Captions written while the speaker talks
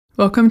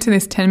Welcome to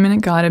this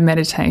 10-minute guided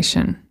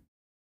meditation.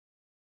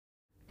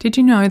 Did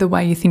you know the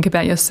way you think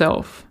about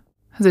yourself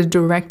has a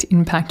direct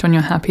impact on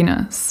your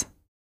happiness?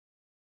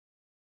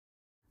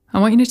 I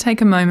want you to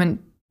take a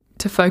moment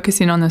to focus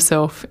in on the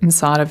self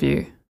inside of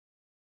you.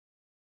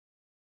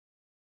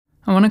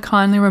 I want to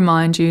kindly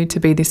remind you to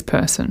be this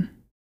person.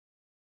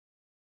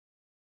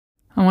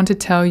 I want to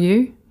tell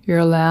you you're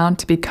allowed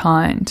to be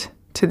kind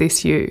to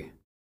this you.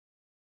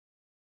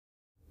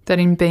 That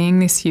in being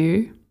this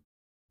you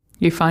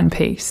find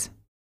peace.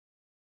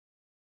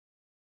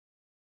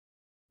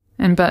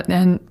 And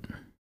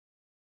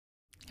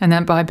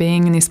that by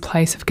being in this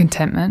place of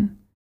contentment,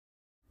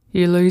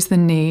 you lose the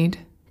need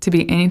to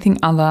be anything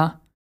other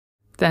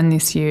than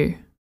this you.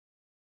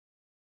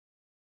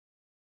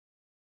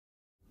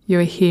 You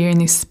are here in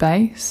this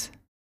space.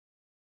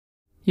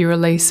 You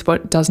release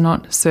what does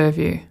not serve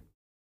you.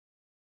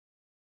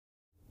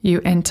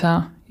 You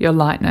enter your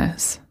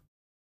lightness.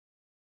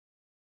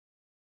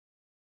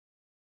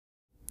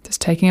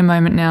 Just taking a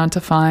moment now to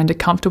find a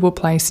comfortable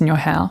place in your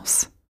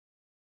house,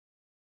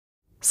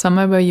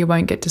 somewhere where you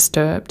won't get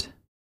disturbed.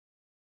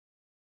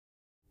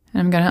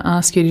 And I'm going to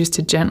ask you just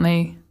to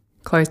gently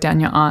close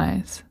down your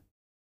eyes.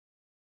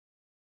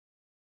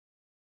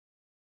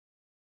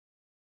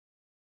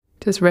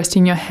 Just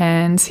resting your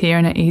hands here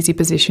in an easy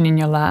position in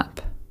your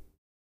lap.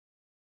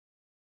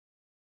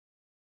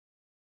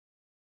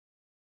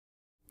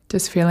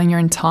 Just feeling your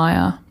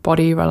entire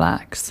body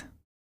relax.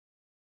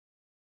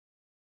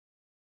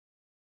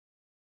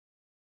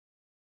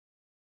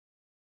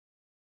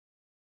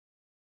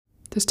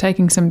 Just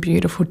taking some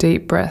beautiful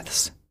deep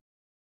breaths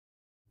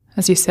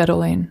as you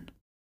settle in.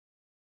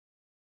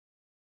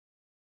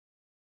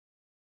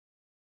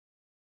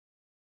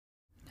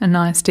 A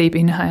nice deep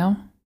inhale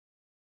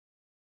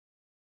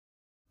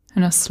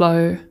and a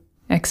slow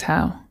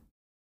exhale.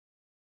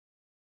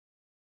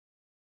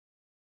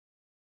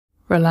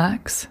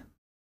 Relax,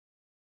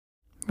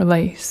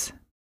 release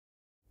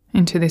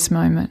into this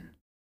moment.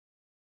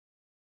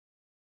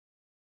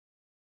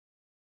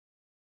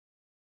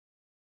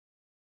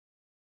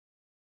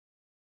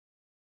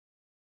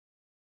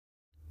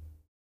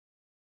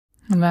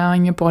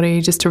 Allowing your body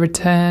just to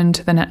return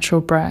to the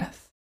natural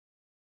breath.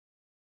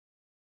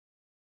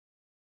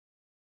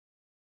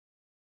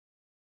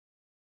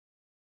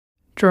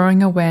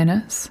 Drawing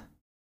awareness,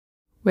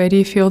 where do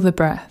you feel the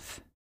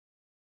breath?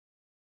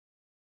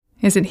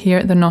 Is it here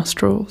at the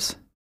nostrils?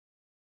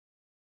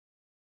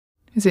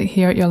 Is it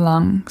here at your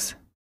lungs?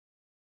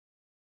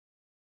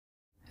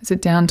 Is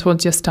it down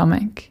towards your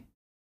stomach?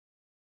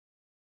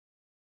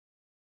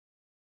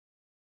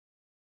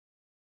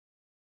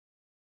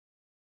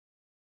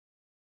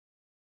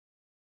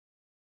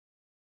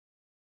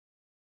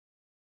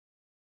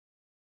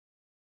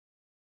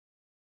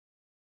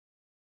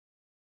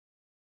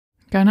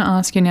 I'm going to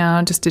ask you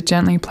now just to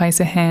gently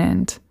place a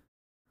hand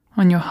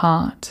on your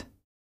heart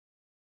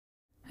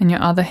and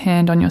your other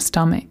hand on your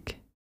stomach,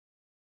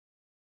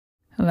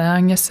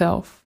 allowing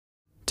yourself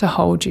to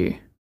hold you.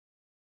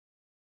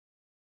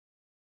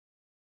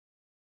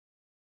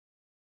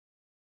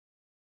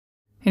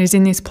 It is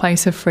in this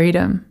place of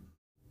freedom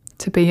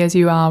to be as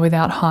you are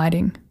without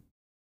hiding,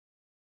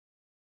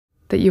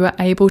 that you are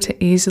able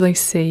to easily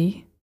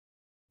see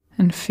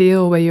and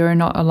feel where you are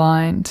not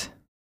aligned.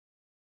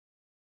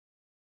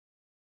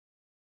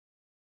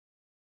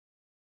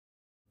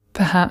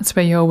 Perhaps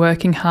where you're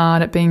working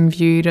hard at being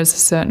viewed as a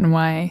certain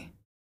way,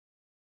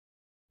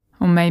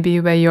 or maybe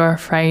where you're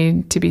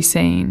afraid to be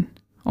seen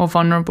or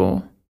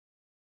vulnerable.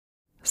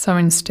 So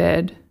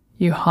instead,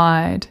 you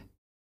hide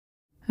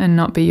and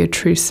not be your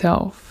true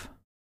self.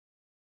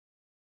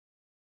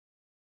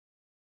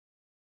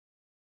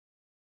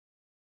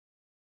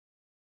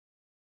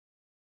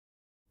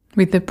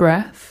 With the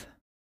breath,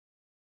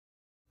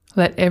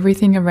 let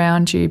everything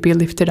around you be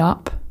lifted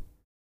up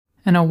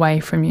and away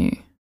from you.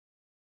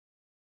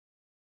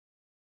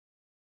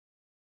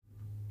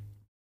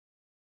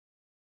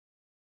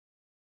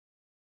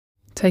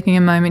 Taking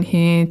a moment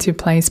here to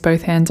place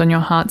both hands on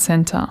your heart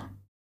center.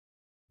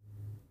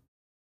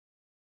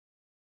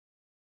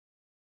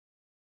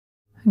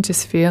 And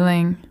just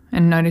feeling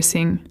and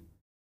noticing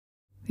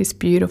this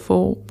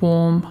beautiful,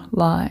 warm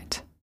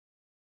light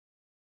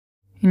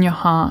in your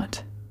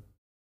heart.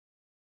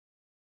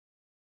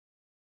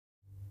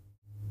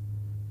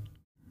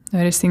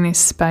 Noticing this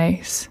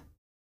space,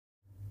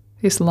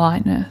 this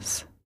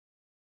lightness,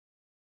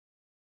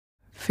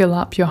 fill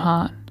up your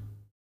heart.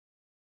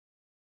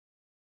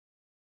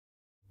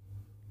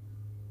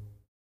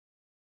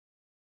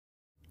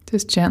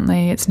 Just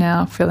gently, it's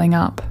now filling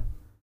up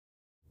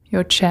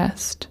your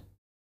chest,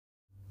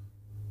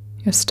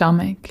 your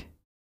stomach.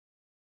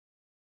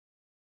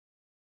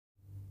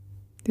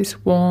 This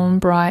warm,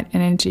 bright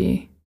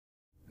energy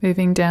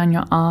moving down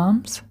your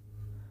arms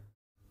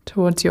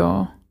towards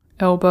your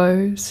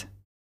elbows,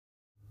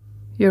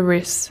 your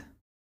wrists,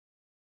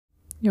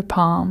 your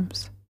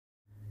palms,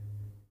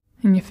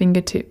 and your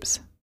fingertips.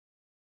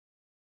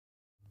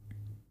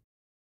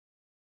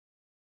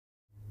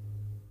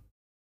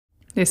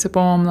 This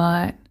warm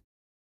light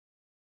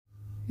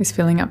is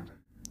filling up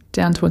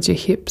down towards your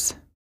hips,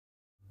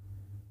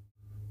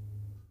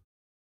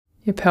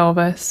 your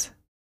pelvis,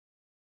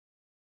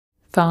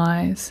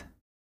 thighs,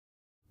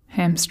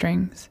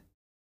 hamstrings,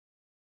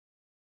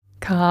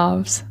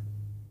 calves,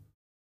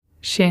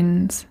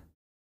 shins,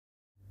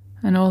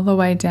 and all the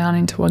way down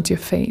in towards your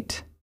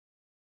feet,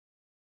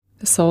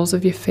 the soles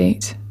of your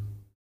feet,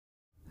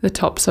 the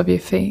tops of your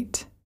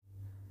feet,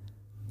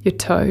 your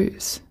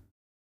toes.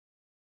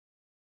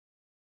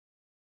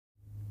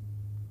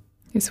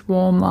 This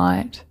warm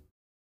light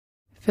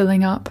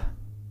filling up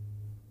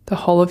the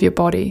whole of your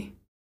body.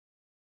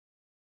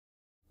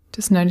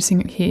 Just noticing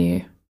it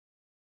here,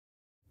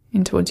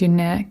 in towards your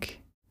neck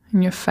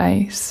and your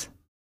face,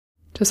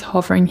 just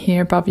hovering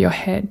here above your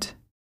head.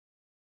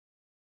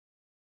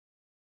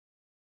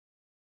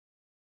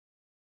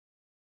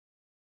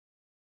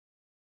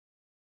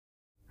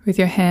 With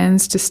your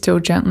hands just still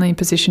gently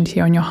positioned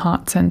here on your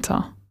heart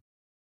center.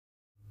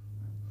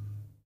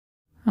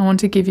 I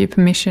want to give you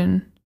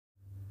permission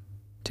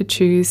to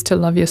choose to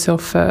love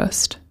yourself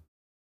first.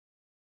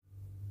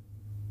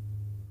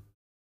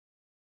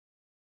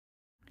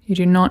 You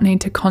do not need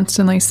to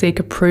constantly seek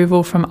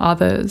approval from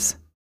others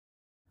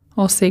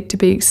or seek to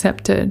be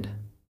accepted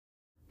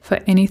for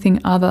anything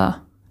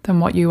other than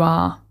what you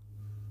are.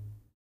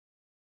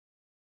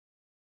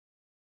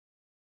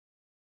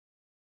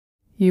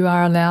 You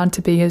are allowed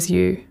to be as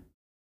you,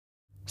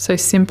 so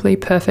simply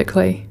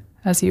perfectly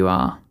as you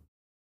are.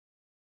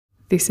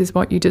 This is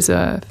what you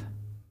deserve.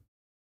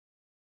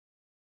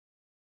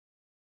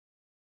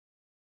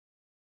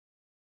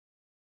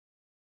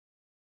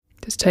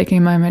 Just taking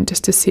a moment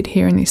just to sit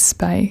here in this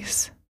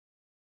space.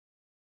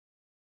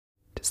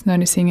 Just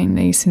noticing in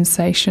these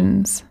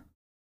sensations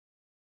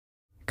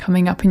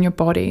coming up in your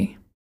body.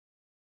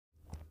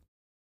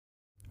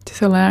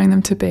 Just allowing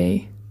them to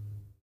be.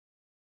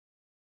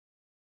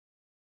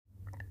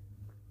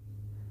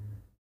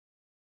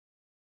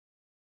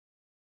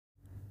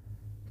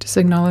 Just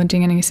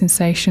acknowledging any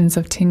sensations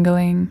of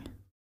tingling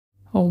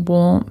or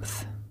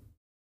warmth,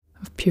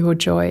 of pure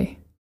joy,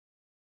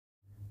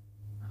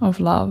 of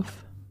love.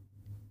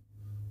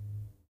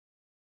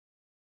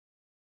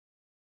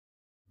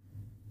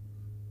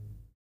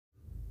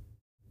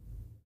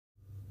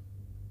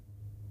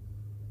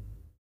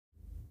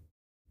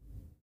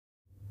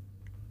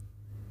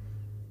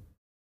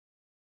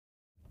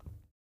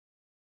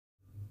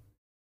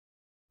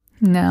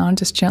 Now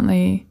just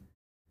gently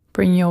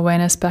bring your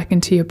awareness back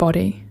into your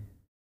body.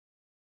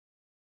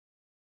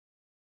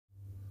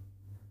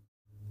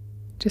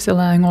 Just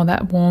allowing all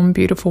that warm,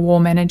 beautiful,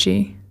 warm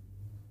energy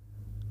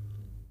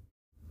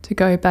to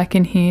go back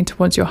in here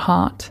towards your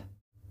heart.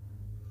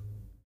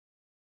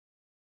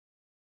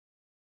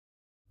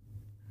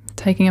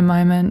 Taking a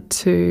moment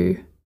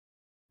to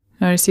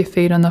notice your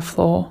feet on the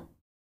floor.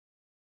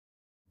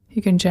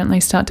 You can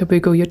gently start to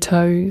wiggle your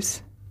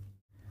toes.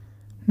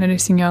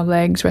 Noticing your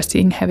legs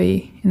resting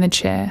heavy in the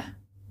chair.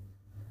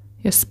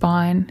 Your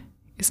spine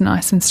is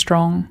nice and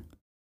strong.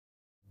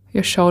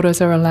 Your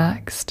shoulders are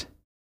relaxed.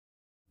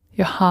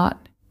 Your heart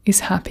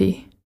is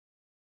happy.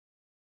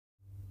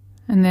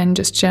 And then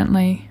just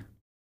gently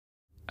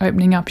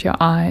opening up your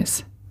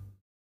eyes.